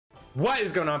What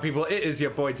is going on, people? It is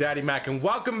your boy Daddy Mac, and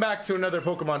welcome back to another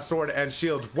Pokemon Sword and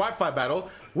Shield Wi-Fi battle.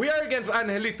 We are against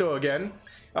Angelito again.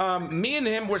 Me and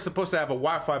him were supposed to have a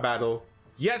Wi-Fi battle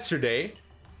yesterday,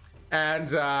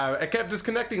 and it kept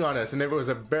disconnecting on us, and it was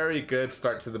a very good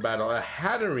start to the battle. A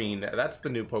Hatterene, that's the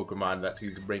new Pokemon that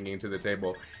he's bringing to the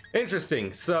table.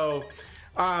 Interesting. So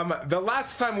the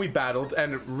last time we battled,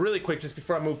 and really quick, just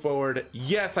before I move forward,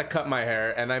 yes, I cut my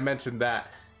hair, and I mentioned that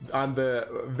on the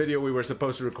video we were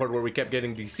supposed to record where we kept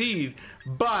getting DC'd,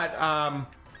 but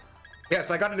yes,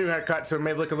 I got a new haircut, so it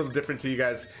may look a little different to you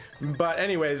guys. But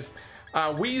anyways,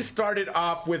 we started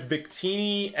off with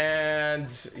Victini, and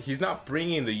he's not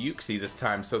bringing the Uxie this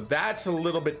time, so that's a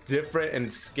little bit different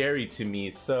and scary to me.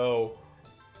 So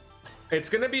it's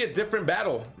gonna be a different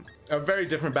battle, a very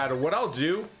different battle. What I'll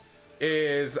do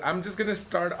is I'm just gonna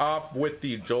start off with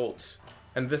the Jolt.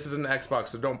 And this is an Xbox,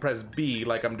 so don't press B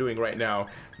like I'm doing right now.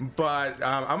 But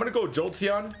I'm gonna go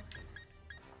Jolteon.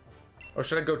 Or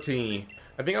should I go T?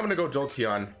 I think I'm gonna go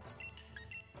Jolteon,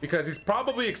 because he's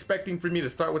probably expecting for me to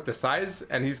start with the size,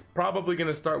 and he's probably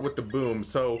gonna start with the boom.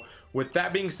 So with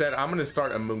that being said, I'm gonna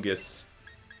start Amoonguss.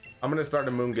 I'm gonna start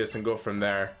Amoonguss and go from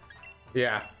there.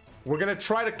 Yeah, we're gonna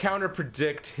try to counter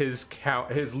predict his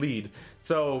lead.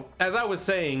 So as I was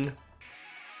saying,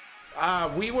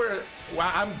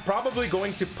 I'm probably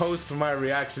going to post my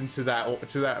reaction to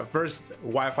that first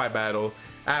Wi-Fi battle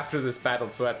after this battle,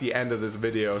 so at the end of this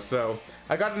video. So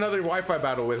I got another Wi-Fi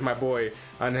battle with my boy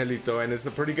Angelito, and it's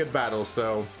a pretty good battle.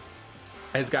 So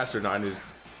his Gastrodon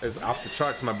is off the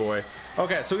charts, my boy.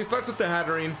 Okay, so he starts with the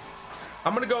Hatterene.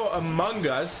 I'm gonna go Among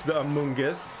Us, the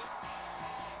Amoonguss,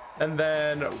 and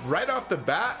then right off the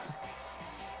bat,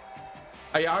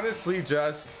 I honestly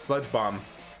just Sludge Bomb.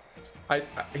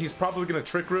 He's probably gonna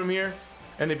Trick Room here,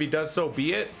 and if he does, so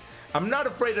be it. I'm not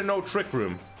afraid of no Trick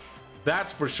Room,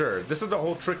 that's for sure. This is the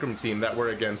whole Trick Room team that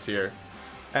we're against here,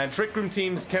 and Trick Room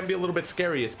teams can be a little bit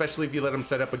scary, especially if you let them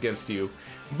set up against you.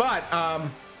 But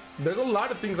there's a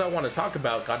lot of things I want to talk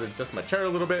about. Gotta adjust my chair a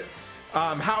little bit.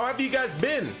 How have you guys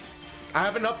been? I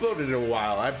haven't uploaded in a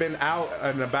while. I've been out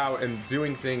and about and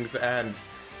doing things, and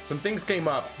some things came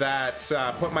up that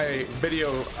put my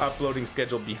video uploading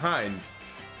schedule behind.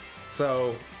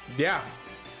 So yeah,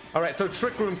 all right, so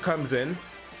Trick Room comes in,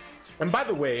 and by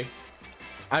the way,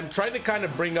 I'm trying to kind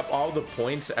of bring up all the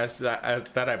points as that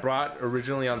I brought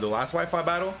originally on the last Wi-Fi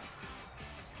battle,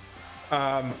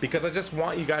 because I just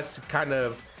want you guys to kind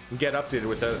of get updated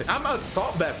with everything. I'm a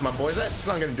Assault Vest, my boy. That's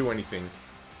not gonna do anything,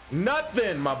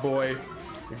 nothing, my boy.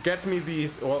 It gets me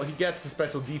these, well, he gets the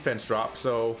special defense drop,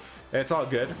 so it's all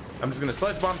good. I'm just gonna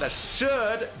Sludge Bomb.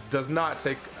 That does not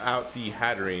take out the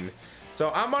Hatterene. So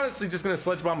I'm honestly just gonna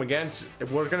Sludge Bomb again.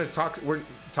 We're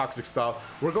Toxic Stall.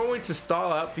 We're going to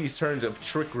stall out these turns of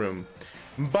Trick Room.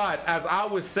 But as I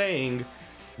was saying,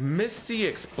 Misty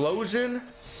Explosion,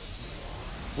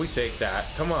 we take that.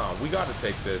 Come on, we gotta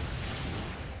take this.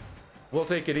 We'll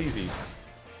take it easy.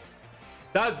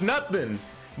 Does nothing.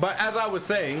 But as I was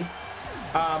saying,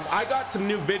 I got some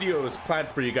new videos planned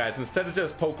for you guys instead of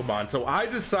just Pokemon. So I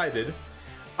decided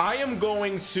I am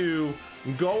going to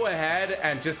go ahead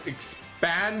and just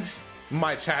expand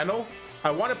my channel. I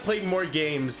want to play more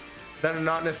games that are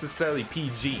not necessarily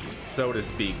PG, so to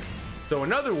speak. So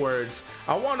in other words,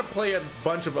 I want to play a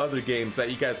bunch of other games that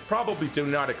you guys probably do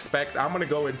not expect. I'm going to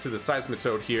go into the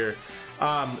Seismitoad here,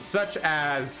 such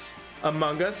as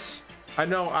Among Us. I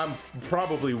know I'm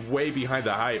probably way behind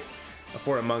the hype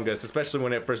for Among Us, especially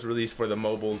when it first released for the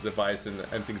mobile device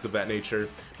and things of that nature.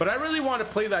 But I really want to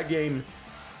play that game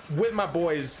with my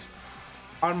boys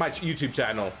on my YouTube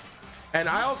channel. And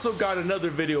I also got another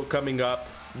video coming up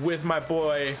with my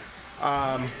boy,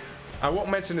 I won't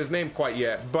mention his name quite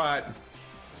yet, but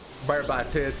Fire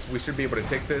Blast hits. We should be able to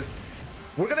take this.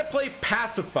 We're gonna play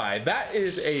Pacify. That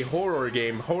is a horror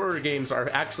game. Horror games are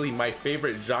actually my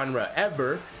favorite genre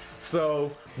ever,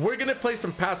 so we're gonna play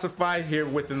some Pacify here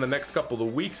within the next couple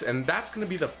of weeks, and that's gonna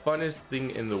be the funnest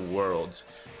thing in the world.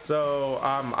 So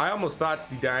I almost thought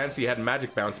the Diancie had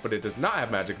Magic Bounce, but it does not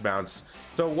have Magic Bounce.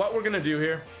 So what we're gonna do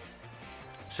here,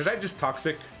 should I just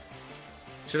Toxic?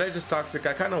 Should I just Toxic?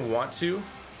 I kind of want to.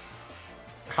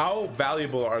 How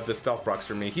valuable are the Stealth Rocks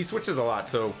for me? He switches a lot,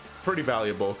 so pretty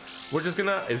valuable. We're just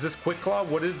gonna, is this Quick Claw?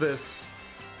 What is this?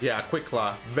 Yeah, Quick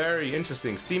Claw. Very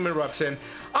interesting. Steam Eruption.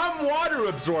 I'm Water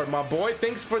Absorb, my boy.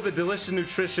 Thanks for the delicious,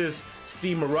 nutritious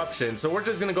Steam Eruption. So we're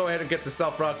just gonna go ahead and get the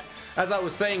Stealth Rock. As I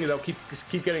was saying, though, keep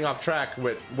getting off track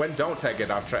with when don't I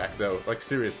get off track, though, like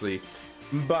seriously.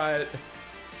 But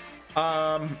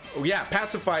yeah,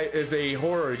 Pacify is a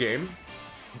horror game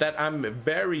that I'm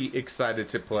very excited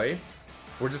to play.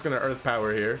 We're just gonna Earth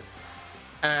Power here.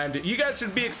 And you guys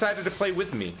should be excited to play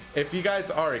with me. If you guys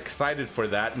are excited for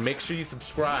that, make sure you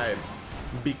subscribe,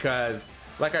 because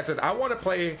like I said, I want to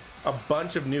play a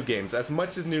bunch of new games, as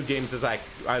much as new games as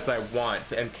I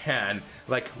want and can.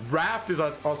 Like Raft is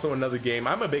also another game.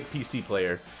 I'm a big PC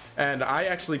player, and I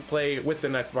actually play with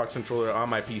an Xbox controller on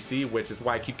my PC, which is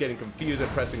why I keep getting confused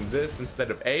and pressing this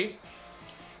instead of A.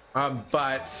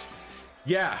 But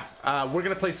yeah, we're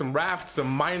gonna play some Raft,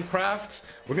 some Minecraft.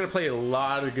 We're gonna play a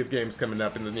lot of good games coming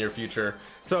up in the near future.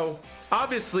 So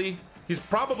obviously he's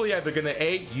probably either gonna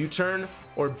A, U-turn,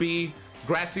 or B,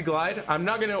 Grassy Glide. I'm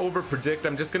not gonna over predict.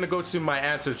 I'm just gonna go to my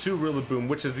answer to Rillaboom,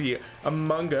 which is the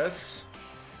Among Us,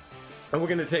 and we're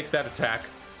gonna take that attack.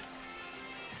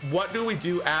 What do we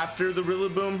do after the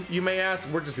Rillaboom, you may ask?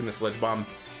 We're just gonna Sledge Bomb.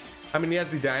 I mean, he has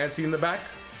the Diancie in the back,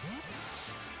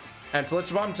 and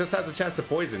Sledge Bomb just has a chance to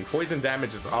poison. Poison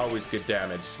damage is always good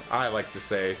damage, I like to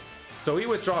say. So he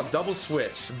withdraws, double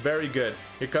switch, very good.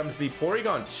 Here comes the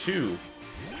Porygon 2.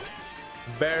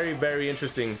 Very, very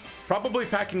interesting. Probably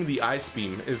packing the Ice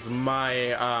Beam is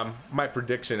my my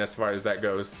prediction as far as that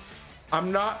goes.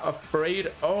 I'm not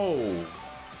afraid. Oh,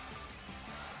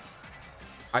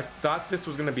 I thought this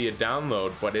was gonna be a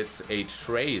download, but it's a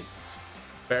trace.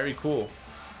 Very cool.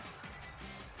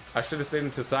 I should have stayed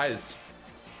into size.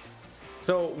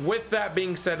 So with that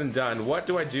being said and done, what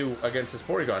do I do against this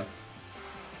Porygon?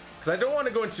 Because I don't want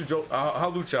to go into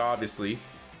Hawlucha, obviously.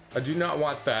 I do not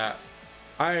want that.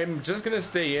 I'm just gonna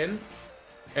stay in,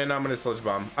 and I'm gonna Sludge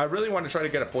Bomb. I really want to try to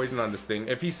get a poison on this thing.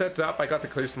 If he sets up, I got the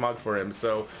Clear Smog for him,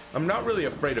 so I'm not really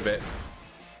afraid of it.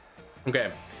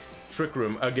 Okay, Trick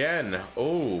Room again.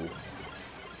 Oh,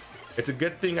 it's a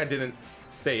good thing I didn't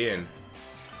stay in.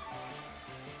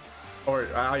 Or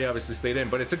I obviously stayed in,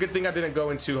 but it's a good thing I didn't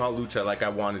go into Hawlucha like I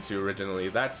wanted to originally.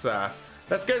 That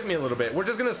scares me a little bit. We're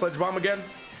just gonna Sledge Bomb again.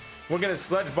 We're gonna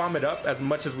Sledge Bomb it up as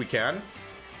much as we can.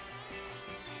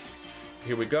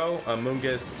 Here we go.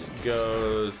 Amoonguss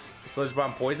goes Sledge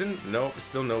Bomb poison. Nope,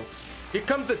 still no. Here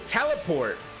comes the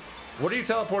teleport. What are you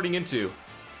teleporting into?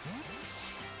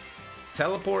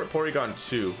 Teleport Porygon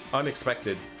 2.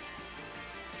 Unexpected.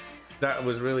 That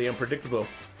was really unpredictable.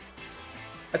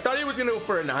 I thought he was gonna go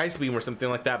for an Ice Beam or something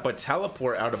like that, but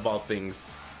teleport out of all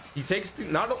things. He takes the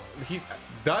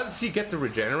does he get the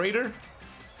Regenerator,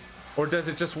 or does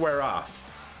it just wear off?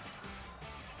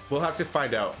 We'll have to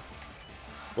find out.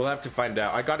 We'll have to find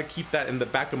out. I got to keep that in the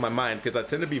back of my mind because I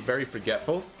tend to be very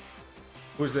forgetful.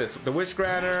 Who's this? The Wish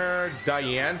Granter,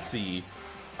 Diancie.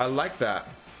 I like that.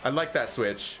 I like that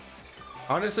switch.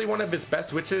 Honestly, one of his best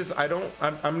switches.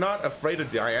 I'm not afraid of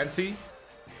Diancie.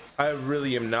 I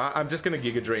really am not. I'm just gonna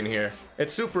Giga Drain here.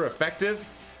 It's super effective.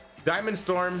 Diamond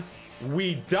Storm.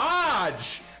 We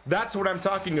dodge. That's what I'm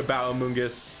talking about,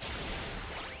 Amoonguss.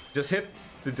 Just hit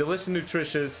the delicious,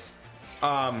 nutritious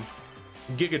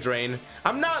Giga Drain.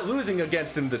 I'm not losing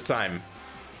against him this time.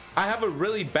 I have a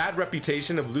really bad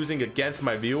reputation of losing against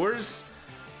my viewers,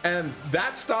 and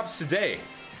that stops today.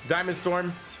 Diamond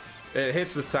Storm. It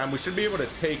hits this time. We should be able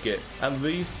to take it. At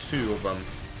least 2 of them.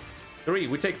 3.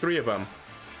 We take 3 of them.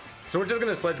 So we're just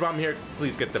gonna Sledge Bomb here.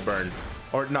 Please get the burn,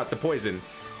 or not the poison.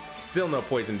 Still no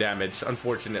poison damage,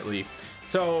 unfortunately.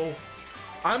 So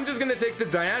I'm just gonna take the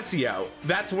Diancie out.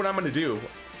 That's what I'm gonna do.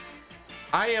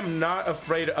 I am not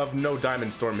afraid of no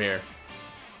Diamond Storm here.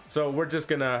 So we're just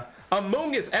gonna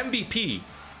Amoonguss MVP.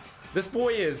 This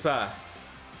boy is a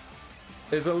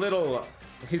little.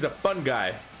 He's a fun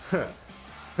guy.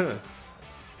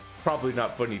 Probably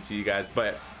not funny to you guys,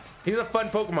 but he's a fun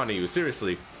Pokemon to use.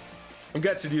 Seriously. You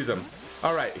guys should use him.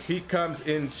 All right, he comes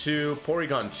into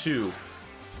Porygon 2.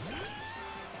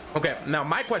 Okay, now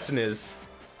my question is,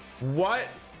 what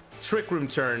Trick Room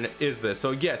turn is this?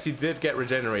 So yes, he did get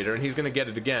Regenerator, and he's gonna get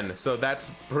it again. So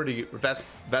that's pretty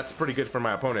good for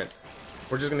my opponent.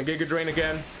 We're just gonna Giga Drain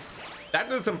again. That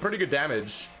does some pretty good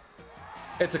damage.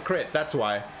 It's a crit. That's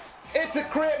why. It's a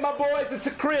crit, my boys. It's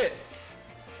a crit.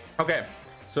 Okay,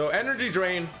 so Energy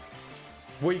Drain.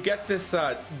 We get this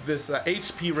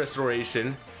HP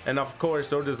restoration, and of course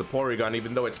so does the Porygon,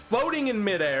 even though it's floating in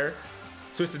midair.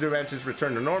 Twisted Dimensions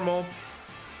return to normal.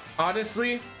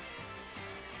 Honestly,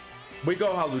 we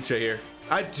go Hawlucha here.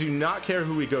 I do not care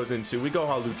who he goes into. We go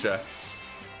Hawlucha.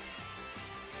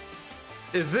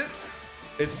 Is it?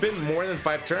 It's been more than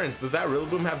 5 turns. Does that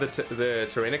Rillaboom have the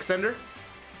terrain extender?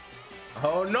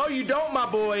 Oh no, you don't, my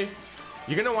boy.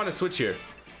 You're gonna want to switch here.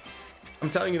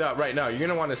 I'm telling you that right now. You're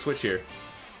gonna want to switch here.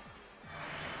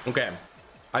 Okay,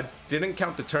 I didn't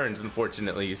count the turns,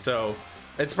 unfortunately, so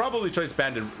it's probably Choice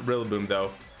Banded Rillaboom, though.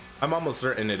 I'm almost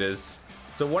certain it is.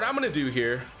 So what I'm gonna do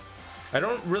here, I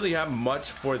don't really have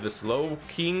much for the Slow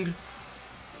King,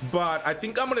 but I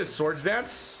think I'm gonna Swords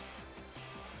Dance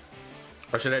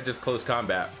Or should I just close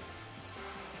combat?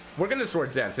 We're gonna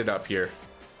sword dance it up here.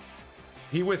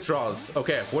 He withdraws.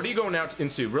 Okay, what are you going out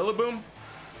into? Rillaboom?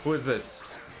 Who is this?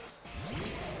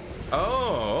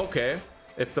 Oh, okay.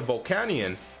 It's the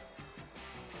Volcanion.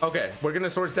 Okay, we're gonna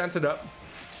sword dance it up.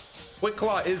 Quick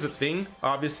Claw is a thing,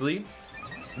 obviously.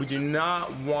 We do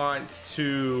not want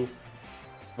to...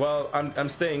 Well, I'm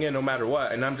staying in no matter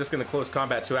what, and I'm just gonna close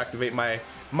combat to activate my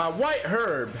White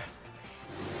Herb.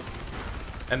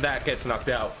 And that gets knocked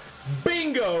out.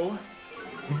 Bingo!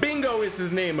 Bingo is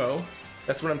his name-o.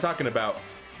 That's what I'm talking about.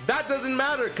 That doesn't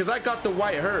matter, because I got the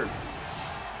White Herb.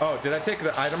 Oh, did I take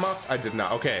the item off? I did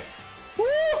not. Okay. Woo!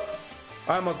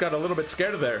 I almost got a little bit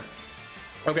scared there.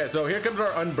 Okay, so here comes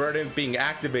our Unburdened being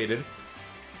activated.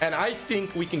 And I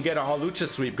think we can get a Hawlucha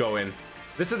sweep going.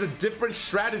 This is a different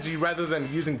strategy rather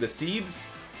than using the seeds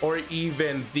or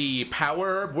even the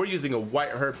power herb. We're using a White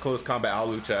Herb close combat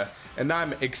Hawlucha, and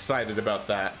I'm excited about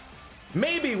that.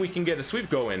 Maybe we can get a sweep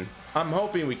going. I'm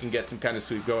hoping we can get some kind of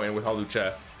sweep going with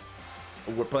Hawlucha.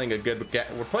 We're playing a good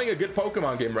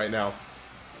Pokemon game right now.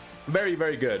 Very,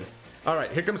 very good. All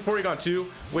right, here comes Porygon 2,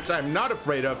 which I'm not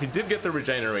afraid of. He did get the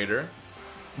Regenerator,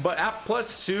 but at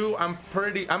 +2,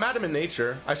 I'm Adamant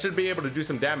Nature. I should be able to do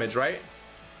some damage, right?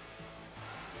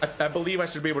 I believe I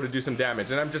should be able to do some damage,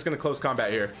 and I'm just gonna close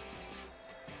combat here.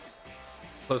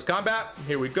 Close combat.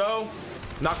 Here we go.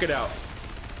 Knock it out.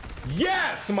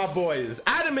 Yes, my boys.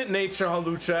 Adamant Nature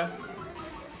Hawlucha.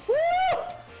 Woo!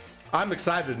 I'm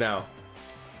excited now.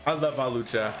 I love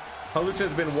Hawlucha. Hawlucha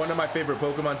has been one of my favorite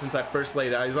Pokemon since I first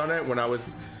laid eyes on it when I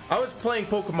was playing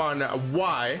Pokemon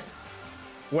Y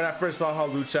when I first saw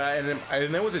Hawlucha,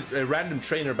 and there was a random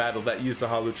trainer battle that used the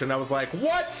Hawlucha, and I was like,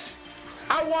 what?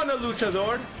 I want a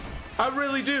Luchador. I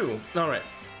really do. All right,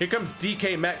 here comes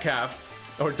DK Metcalf,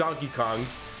 or Donkey Kong.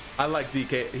 I like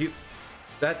DK.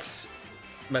 That's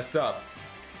messed up.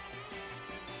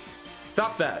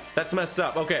 Stop that. That's messed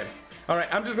up. Okay. All right,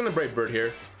 I'm just gonna Brave Bird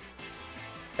here.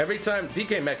 Every time,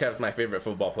 DK Metcalf's my favorite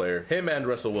football player. Him and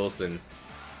Russell Wilson.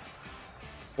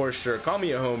 For sure. Call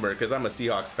me a homer because I'm a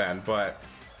Seahawks fan, but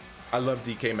I love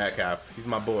DK Metcalf. He's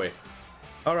my boy.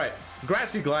 All right,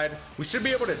 Grassy Glide. We should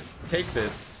be able to take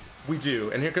this. We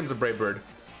do. And here comes the Brave Bird.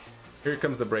 Here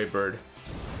comes the Brave Bird.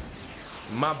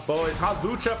 My boys,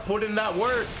 Hawlucha put in that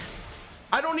work.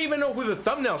 I don't even know who the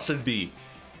thumbnail should be.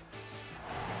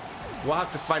 We'll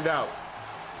have to find out.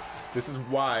 This is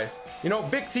why. You know,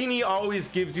 Victini always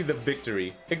gives you the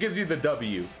victory. It gives you the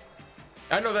W.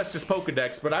 I know that's just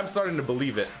Pokedex, but I'm starting to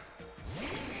believe it.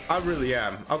 I really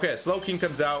am. Okay, Slowking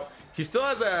comes out. He still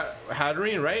has a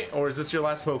Hatterene, right? Or is this your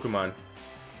last Pokemon?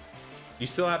 You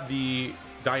still have the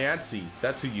Diancie.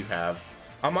 That's who you have.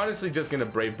 I'm honestly just gonna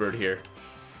Brave Bird here.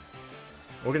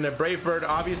 We're gonna Brave Bird.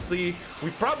 Obviously,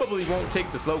 we probably won't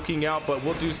take the Slowking out, but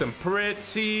we'll do some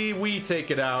pretty. We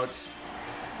take it out.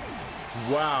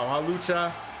 Wow,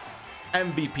 Hawlucha,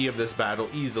 MVP of this battle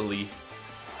easily.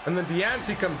 And then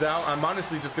Diancie comes out. I'm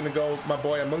honestly just gonna go my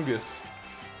boy Among Us.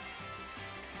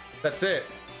 That's it.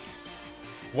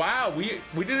 Wow, we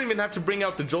didn't even have to bring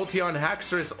out the Jolteon,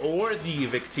 Haxorus, or the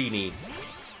Victini.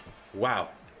 Wow,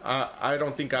 I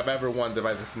don't think I've ever won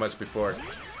by this much before.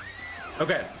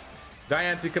 Okay,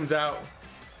 Diancie comes out,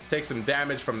 takes some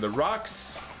damage from the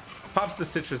rocks, pops the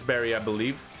Citrus Berry, I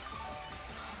believe.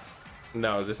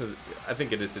 No, this is, I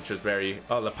think it is Citrus Berry.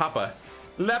 Oh, La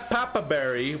Papa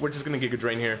Berry. We're just gonna Giga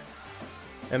Drain here,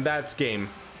 and that's game.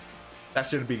 That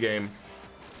should be game.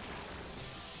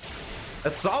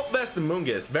 Assault Vest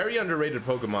Amoonguss, very underrated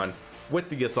Pokemon with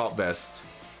the Assault Vest.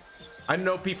 I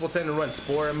know people tend to run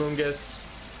Spore Amoonguss,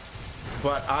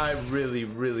 but I really,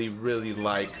 really, really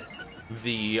like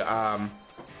the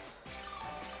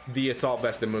Assault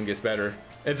Vest Amoonguss better.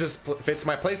 It just fits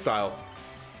my playstyle.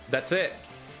 That's it.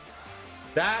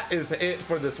 That is it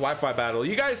for this Wi-Fi battle.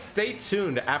 You guys stay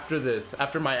tuned after this,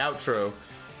 after my outro,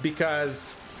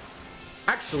 because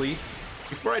actually,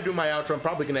 before I do my outro, I'm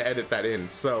probably gonna edit that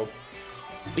in. So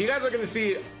you guys are gonna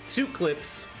see 2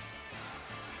 clips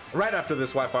right after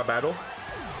this Wi-Fi battle,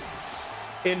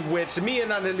 in which me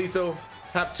and Angelito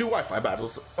have 2 Wi-Fi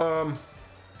battles.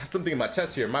 Something in my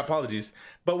chest here, my apologies.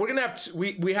 But we're gonna have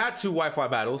we had 2 Wi-Fi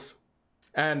battles,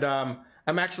 and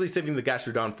I'm actually saving the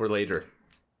Gastrodon for later.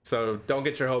 So don't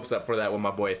get your hopes up for that one, my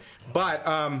boy. But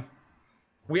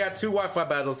we had 2 Wi-Fi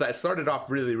battles that started off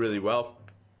really, really well.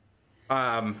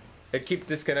 It keeps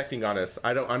disconnecting on us.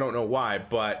 I don't know why,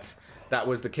 but that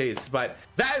was the case. But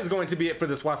that is going to be it for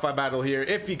this Wi-Fi battle here.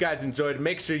 If you guys enjoyed,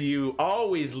 make sure you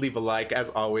always leave a like. As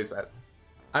always,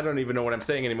 I don't even know what I'm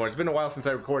saying anymore. It's been a while since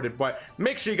I recorded, but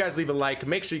make sure you guys leave a like.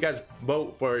 Make sure you guys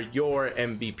vote for your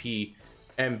MVP,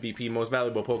 most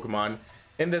valuable Pokemon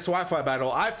in this Wi-Fi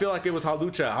battle. I feel like it was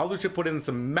Hawlucha. Hawlucha put in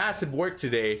some massive work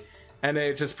today, and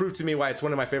it just proved to me why it's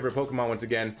one of my favorite Pokemon once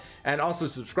again. And also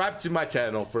subscribe to my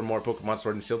channel for more Pokemon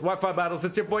Sword and Shield Wi-Fi battles.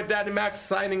 It's your boy Daddy Max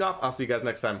signing off. I'll see you guys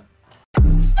next time.